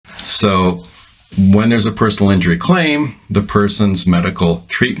So when there's a personal injury claim, the person's medical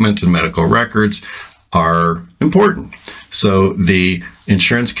treatment and medical records are important. So the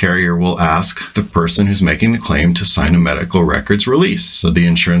insurance carrier will ask the person who's making the claim to sign a medical records release, so the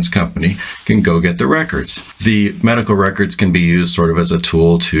insurance company can go get the records. The medical records can be used sort of as a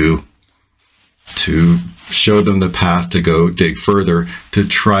tool to show them the path to go dig further to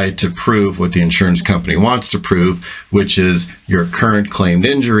try to prove what the insurance company wants to prove, which is your current claimed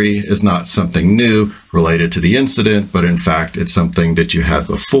injury is not something new related to the incident, but in fact it's something that you had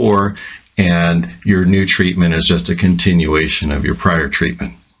before, and your new treatment is just a continuation of your prior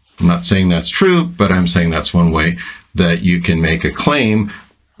treatment. I'm not saying that's true, but I'm saying that's one way that you can make a claim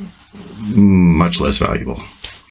much less valuable.